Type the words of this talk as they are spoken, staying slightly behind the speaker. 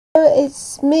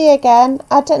It's me again.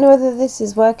 I don't know whether this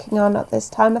is working on at this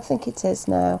time. I think it is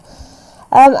now.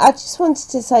 I just wanted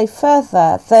to say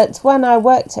further that when I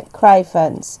worked at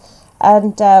Craven's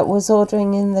and was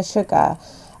ordering in the sugar,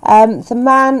 the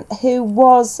man who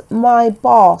was my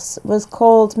boss was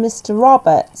called Mr.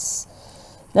 Roberts.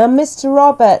 Now, Mr.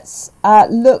 Roberts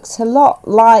looked a lot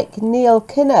like Neil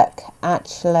Kinnock,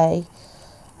 actually.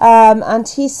 And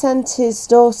he sent his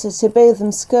daughter to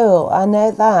Bootham School, I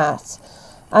know that.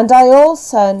 And I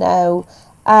also know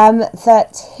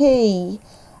that he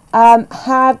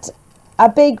had a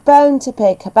big bone to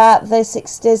pick about the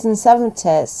 60s and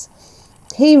 70s.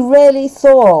 He really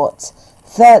thought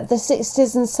that the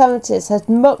 60s and 70s had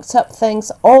mucked up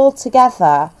things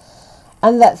altogether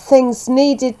and that things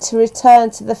needed to return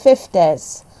to the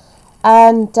 50s.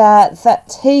 And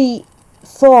that he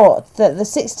thought that the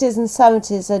 60s and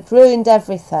 70s had ruined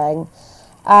everything,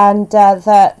 and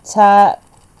that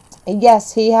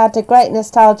yes, he had a great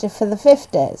nostalgia for the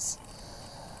 50s.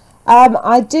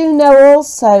 I do know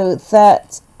also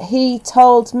that he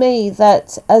told me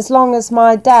that as long as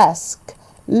my desk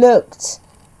looked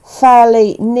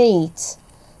fairly neat,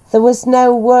 there was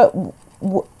no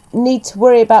need to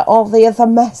worry about all the other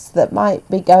mess that might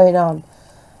be going on.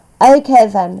 Okay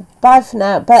then, bye for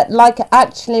now. But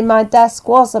actually my desk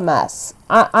was a mess.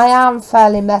 I am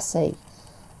fairly messy.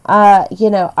 You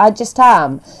know, I just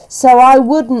am. So I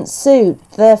wouldn't suit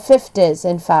the 50s,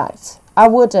 in fact. I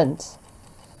wouldn't.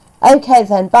 Okay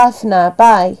then, bye for now.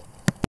 Bye.